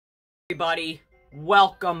Everybody,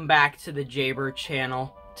 welcome back to the Jaybird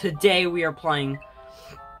channel. Today we are playing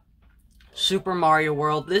Super Mario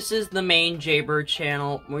World. This is the main Jaybird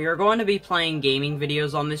channel. We are going to be playing gaming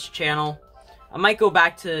videos on this channel. I might go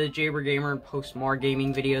back to Jaybird Gamer and post more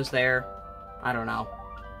gaming videos there. I don't know.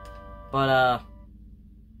 But,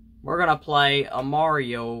 we're gonna play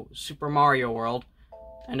a Super Mario World,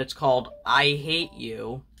 and it's called I Hate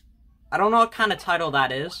You. I don't know what kind of title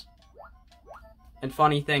that is. And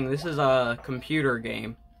funny thing, this is a computer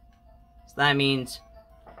game. So that means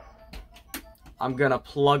I'm gonna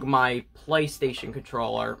plug my PlayStation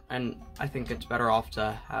controller, and I think it's better off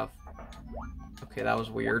to have... Okay, that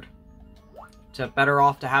was weird. It's better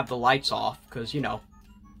off to have the lights off, because, you know,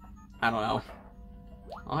 I don't know.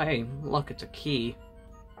 Oh, hey, look, it's a key.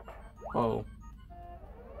 Whoa.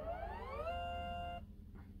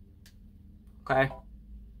 Okay.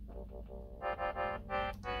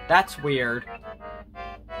 That's weird.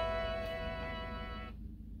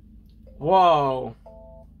 Whoa.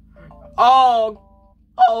 Oh,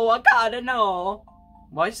 I gotta know.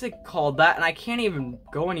 Why is it called that? And I can't even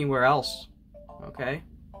go anywhere else. Okay.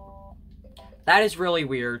 That is really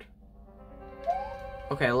weird.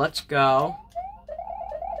 Okay, let's go.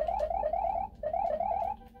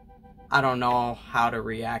 I don't know how to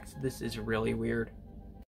react. This is really weird.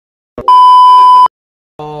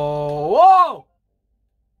 Oh, whoa!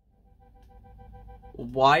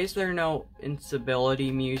 Why is there no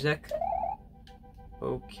instability music?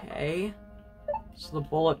 Okay. So the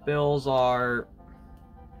bullet bills are...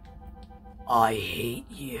 I hate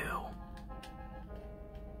you.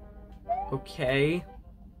 Okay.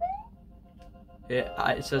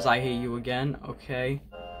 It says I hate you again. Okay.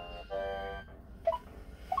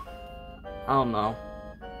 I don't know.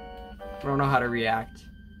 I don't know how to react.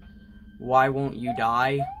 Why won't you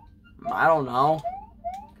die? I don't know.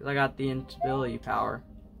 Because I got the instability power.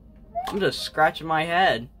 I'm just scratching my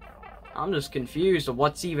head. I'm just confused of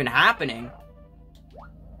what's even happening.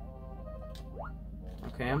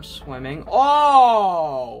 Okay, I'm swimming.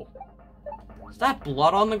 Oh! Is that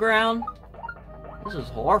blood on the ground? This is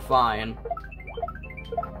horrifying.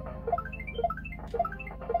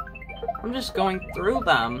 I'm just going through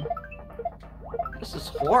them. This is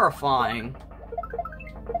horrifying.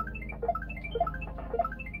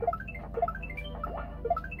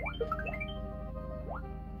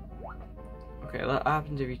 Okay, what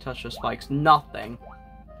happens if you touch the spikes? Nothing.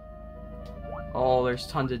 Oh, there's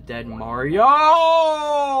tons of dead Mario.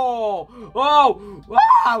 Oh!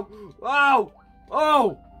 Wow! Oh!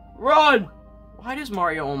 Oh! Run! Why does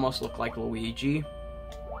Mario almost look like Luigi?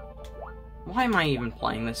 Why am I even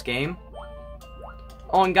playing this game?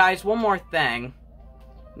 Oh, and guys, one more thing.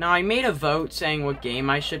 Now, I made a vote saying what game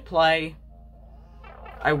I should play.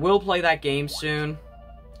 I will play that game soon.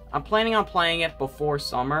 I'm planning on playing it before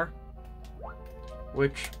summer.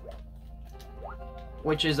 Which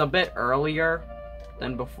is a bit earlier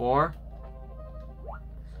than before.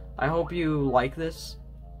 I hope you like this.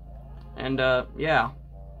 And, yeah.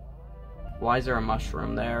 Why is there a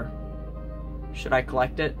mushroom there? Should I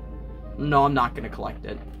collect it? No, I'm not gonna collect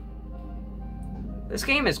it. This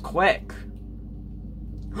game is quick.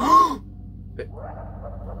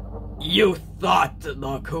 You thought the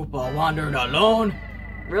Koopa wandered alone?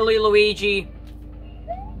 Really, Luigi?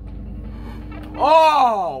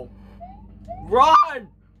 Oh! Run!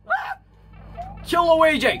 Kill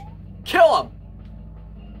Luigi! Kill him!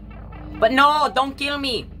 But no, don't kill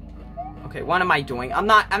me! Okay, what am I doing? I'm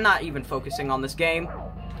not even focusing on this game.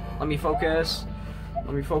 Let me focus.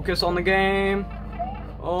 Let me focus on the game.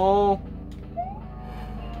 Oh.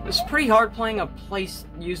 It's pretty hard playing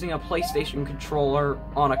using a PlayStation controller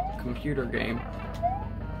on a computer game.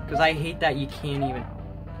 Because I hate that you can't even...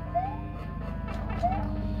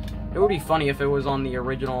 It would be funny if it was on the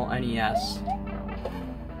original NES.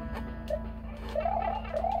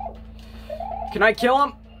 Can I kill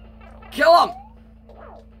him? Kill him!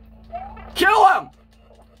 Kill him!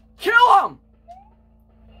 Kill him!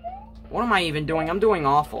 What am I even doing? I'm doing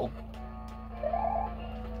awful.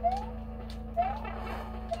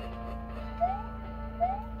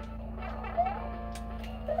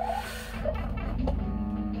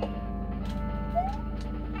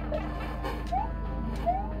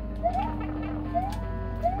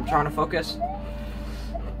 I'm trying to focus.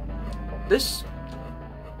 This...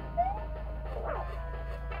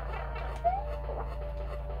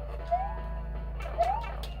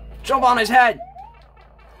 Jump on his head!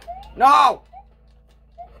 No!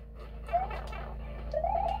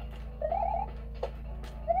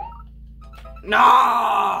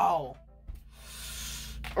 No!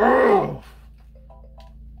 Ugh.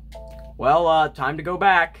 Well, time to go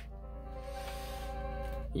back.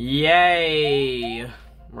 Yay!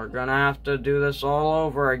 We're gonna have to do this all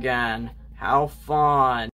over again. How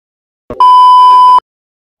fun.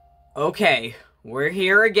 Okay, we're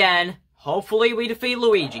here again. Hopefully we defeat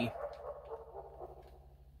Luigi.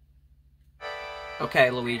 Okay,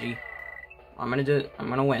 Luigi. I'm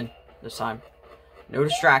gonna win this time. No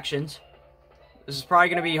distractions. This is probably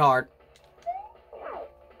gonna be hard.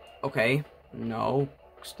 Okay, no.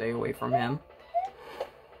 Stay away from him.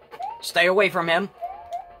 Stay away from him.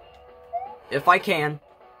 If I can.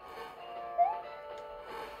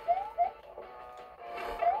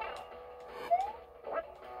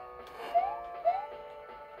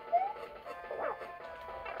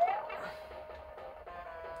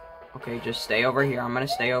 Okay, just stay over here. I'm gonna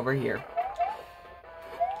stay over here.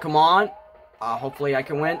 Come on. Hopefully I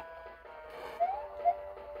can win.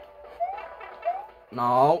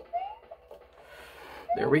 No.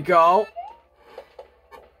 There we go.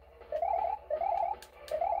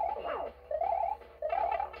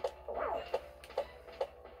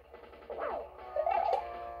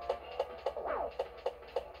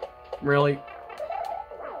 Really?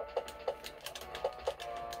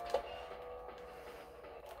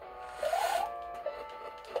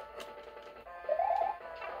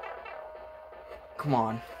 Come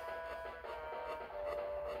on.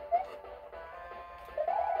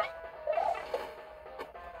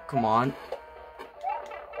 Come on.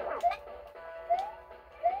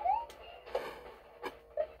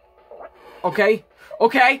 Okay.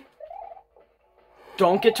 Okay.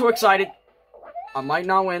 Don't get too excited. I might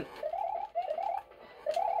not win.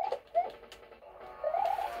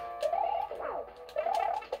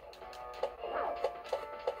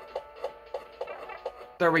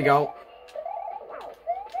 There we go.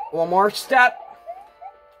 One more step.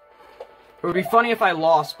 It would be funny if I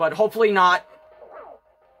lost, but hopefully not.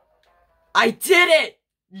 I did it!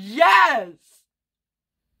 Yes!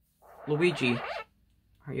 Luigi,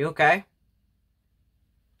 are you okay?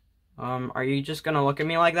 Are you just gonna look at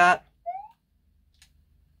me like that?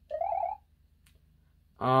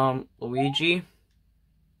 Luigi?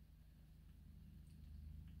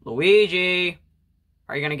 Luigi?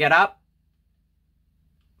 Are you gonna get up?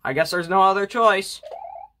 I guess there's no other choice.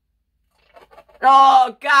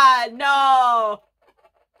 Oh, God, no!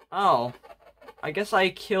 Oh. I guess I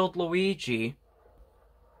killed Luigi.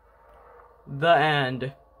 The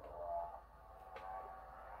end.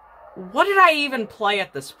 What did I even play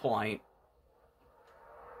at this point?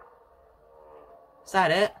 Is that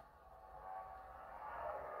it?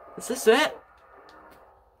 Is this it?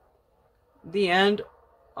 The end?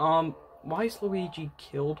 Why is Luigi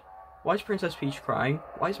killed? Why is Princess Peach crying?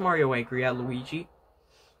 Why is Mario angry at Luigi?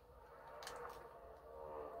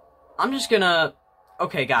 I'm just gonna...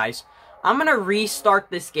 Okay, guys. I'm gonna restart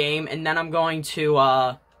this game, and then I'm going to,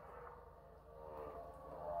 What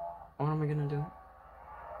am I gonna do?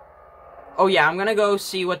 Oh, yeah, I'm gonna go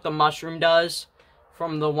see what the mushroom does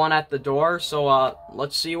from the one at the door. So,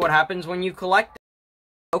 let's see what happens when you collect it.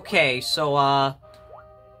 Okay, so I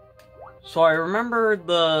remember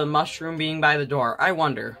the mushroom being by the door. I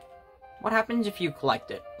wonder, what happens if you collect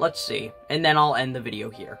it? Let's see, and then I'll end the video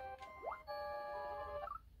here.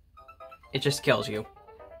 It just kills you.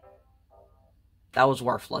 That was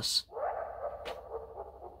worthless.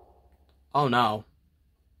 Oh, no.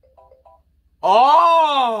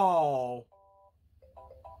 Oh!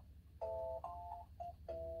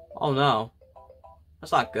 Oh, no.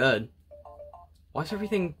 That's not good. Why is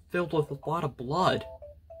everything filled with a lot of blood?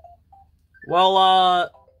 Well,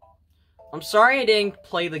 I'm sorry I didn't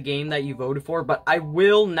play the game that you voted for, but I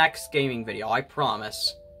will next gaming video, I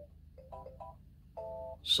promise.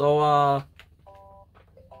 So,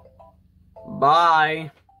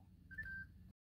 bye.